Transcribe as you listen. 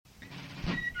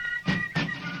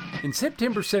In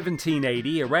September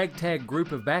 1780, a ragtag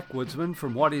group of backwoodsmen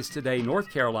from what is today North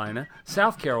Carolina,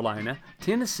 South Carolina,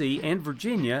 Tennessee, and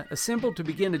Virginia assembled to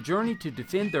begin a journey to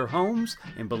defend their homes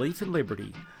and belief in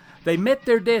liberty. They met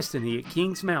their destiny at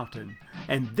Kings Mountain,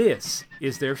 and this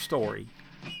is their story.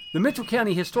 The Mitchell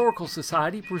County Historical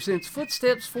Society presents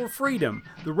Footsteps for Freedom,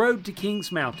 The Road to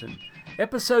Kings Mountain,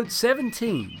 Episode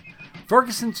 17,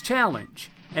 Ferguson's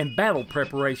Challenge, and battle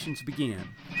preparations begin.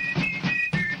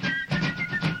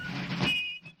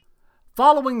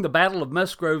 Following the Battle of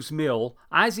Musgrove's Mill,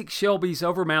 Isaac Shelby's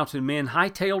Overmountain men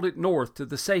hightailed it north to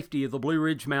the safety of the Blue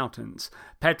Ridge Mountains.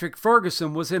 Patrick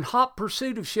Ferguson was in hot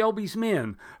pursuit of Shelby's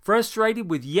men,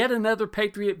 frustrated with yet another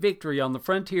Patriot victory on the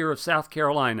frontier of South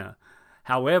Carolina.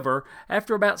 However,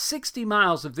 after about 60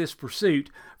 miles of this pursuit,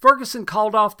 Ferguson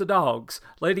called off the dogs,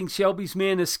 letting Shelby's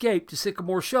men escape to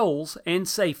Sycamore Shoals and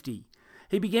safety.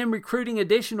 He began recruiting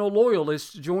additional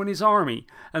loyalists to join his army,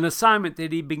 an assignment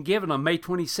that he had been given on May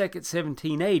 22,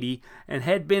 1780, and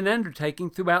had been undertaking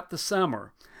throughout the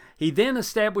summer. He then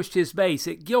established his base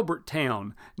at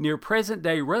Gilberttown, near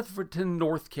present-day Rutherfordton,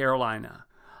 North Carolina.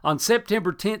 On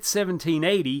September 10,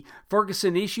 1780,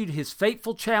 Ferguson issued his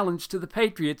fateful challenge to the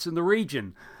Patriots in the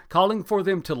region, calling for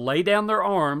them to lay down their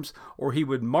arms or he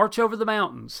would march over the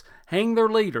mountains, hang their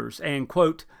leaders, and,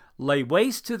 quote, lay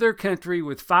waste to their country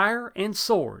with fire and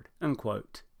sword,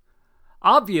 unquote.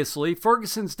 Obviously,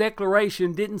 Ferguson's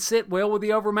declaration didn't sit well with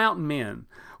the Overmountain men.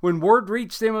 When word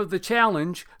reached them of the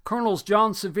challenge, Colonels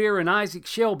John Sevier and Isaac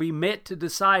Shelby met to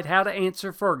decide how to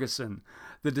answer Ferguson.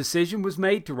 The decision was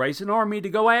made to raise an army to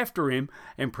go after him,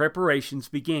 and preparations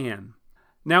began.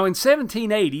 Now in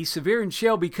 1780, Sevier and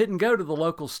Shelby couldn't go to the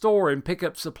local store and pick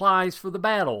up supplies for the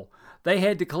battle. They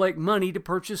had to collect money to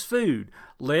purchase food,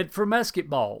 lead for musket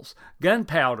balls,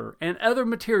 gunpowder, and other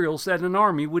materials that an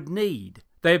army would need.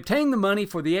 They obtained the money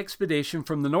for the expedition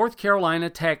from the North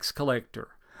Carolina tax collector.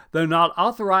 Though not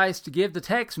authorized to give the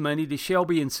tax money to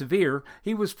Shelby and Sevier,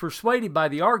 he was persuaded by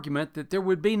the argument that there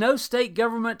would be no state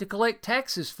government to collect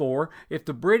taxes for if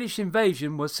the British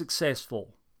invasion was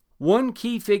successful. One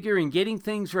key figure in getting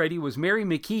things ready was Mary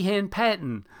McKeehan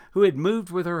Patton, who had moved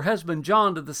with her husband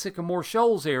John to the Sycamore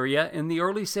Shoals area in the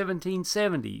early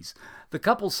 1770s. The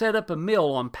couple set up a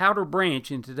mill on Powder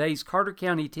Branch in today's Carter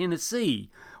County,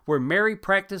 Tennessee, where Mary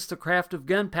practiced the craft of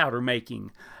gunpowder making,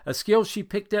 a skill she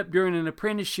picked up during an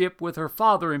apprenticeship with her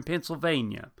father in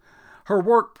Pennsylvania. Her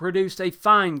work produced a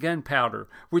fine gunpowder,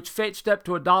 which fetched up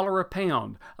to $1 a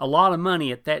pound, a lot of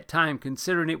money at that time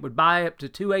considering it would buy up to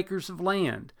 2 acres of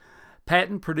land.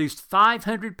 Patton produced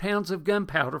 500 pounds of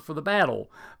gunpowder for the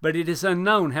battle, but it is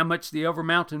unknown how much the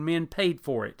Overmountain men paid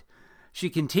for it. She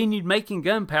continued making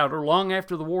gunpowder long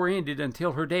after the war ended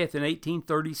until her death in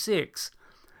 1836.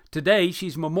 Today,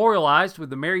 she's memorialized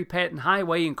with the Mary Patton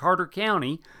Highway in Carter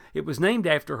County. It was named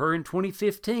after her in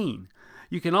 2015.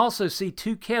 You can also see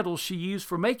 2 kettles she used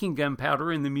for making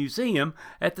gunpowder in the museum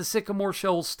at the Sycamore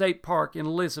Shoals State Park in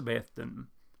Elizabethton.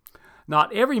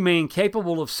 Not every man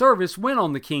capable of service went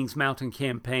on the Kings Mountain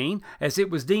campaign, as it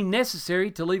was deemed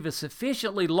necessary to leave a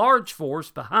sufficiently large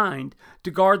force behind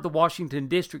to guard the Washington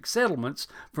District settlements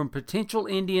from potential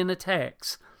Indian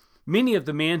attacks. Many of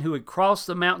the men who had crossed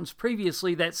the mountains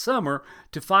previously that summer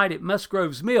to fight at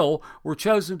Musgrove's Mill were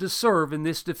chosen to serve in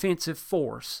this defensive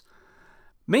force.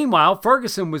 Meanwhile,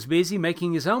 Ferguson was busy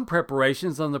making his own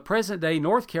preparations on the present-day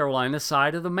North Carolina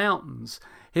side of the mountains.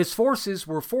 His forces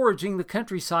were foraging the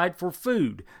countryside for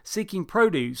food, seeking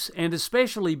produce, and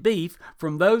especially beef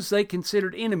from those they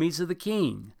considered enemies of the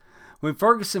king. When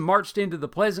Ferguson marched into the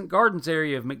Pleasant Gardens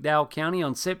area of McDowell County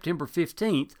on September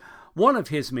 15th, one of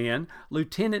his men,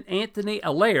 Lieutenant Anthony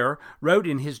Allaire, wrote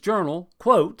in his journal,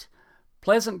 quote,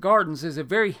 Pleasant Gardens is a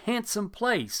very handsome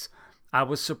place. I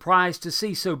was surprised to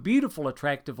see so beautiful a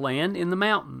tract of land in the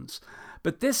mountains.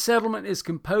 But this settlement is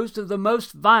composed of the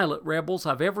most violent rebels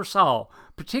I've ever saw,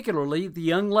 particularly the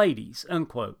young ladies,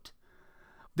 unquote.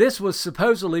 This was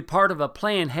supposedly part of a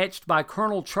plan hatched by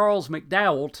Colonel Charles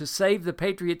McDowell to save the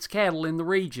Patriots' cattle in the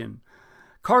region.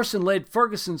 Carson led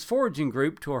Ferguson's foraging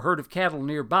group to a herd of cattle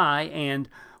nearby, and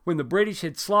when the British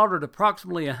had slaughtered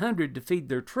approximately 100 to feed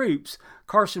their troops,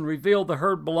 Carson revealed the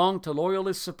herd belonged to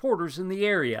Loyalist supporters in the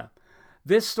area.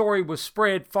 This story was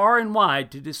spread far and wide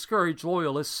to discourage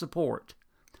Loyalist support.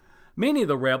 Many of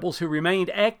the rebels who remained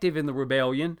active in the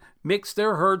rebellion mixed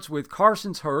their herds with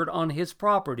Carson's herd on his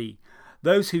property.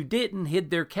 Those who didn't hid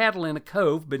their cattle in a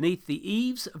cove beneath the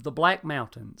eaves of the Black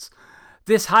Mountains.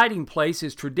 This hiding place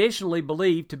is traditionally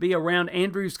believed to be around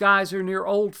Andrews Geyser near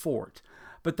Old Fort.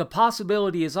 but the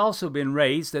possibility has also been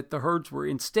raised that the herds were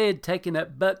instead taken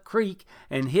up Buck Creek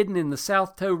and hidden in the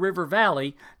South Toe River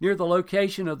Valley near the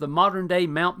location of the modern-day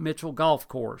Mount Mitchell Golf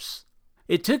Course.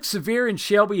 It took Sevier and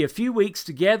Shelby a few weeks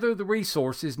to gather the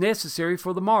resources necessary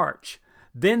for the march.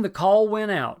 Then the call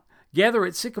went out, gather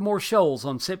at Sycamore Shoals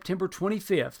on September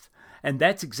 25th, and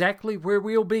that's exactly where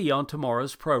we'll be on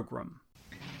tomorrow's program.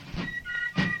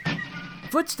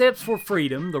 Footsteps for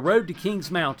Freedom, The Road to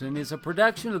Kings Mountain is a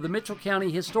production of the Mitchell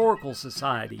County Historical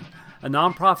Society, a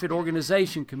nonprofit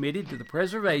organization committed to the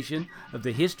preservation of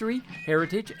the history,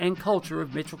 heritage, and culture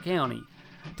of Mitchell County.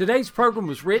 Today's program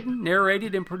was written,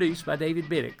 narrated, and produced by David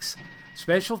Biddix.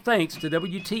 Special thanks to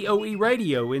WTOE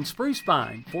Radio in Spruce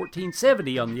Pine,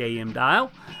 1470 on the AM dial,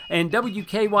 and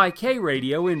WKYK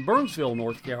Radio in Burnsville,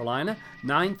 North Carolina,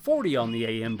 940 on the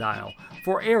AM dial,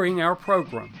 for airing our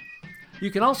program. You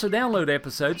can also download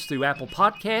episodes through Apple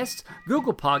Podcasts,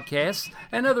 Google Podcasts,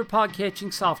 and other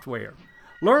podcatching software.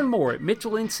 Learn more at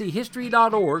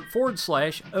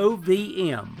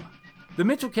mitchellnchistory.org/OVM. The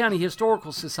Mitchell County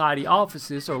Historical Society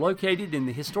offices are located in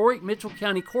the historic Mitchell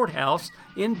County Courthouse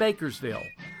in Bakersville.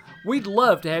 We'd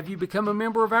love to have you become a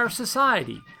member of our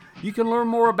society. You can learn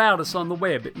more about us on the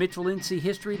web at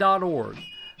mitchellnchistory.org.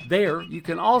 There, you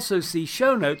can also see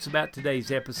show notes about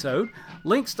today's episode,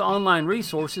 links to online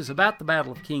resources about the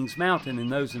Battle of Kings Mountain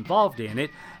and those involved in it,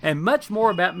 and much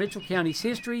more about Mitchell County's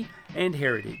history and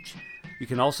heritage. You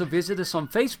can also visit us on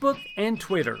Facebook and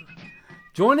Twitter.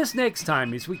 Join us next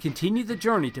time as we continue the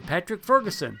journey to Patrick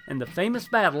Ferguson and the famous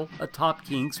battle atop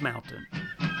Kings Mountain.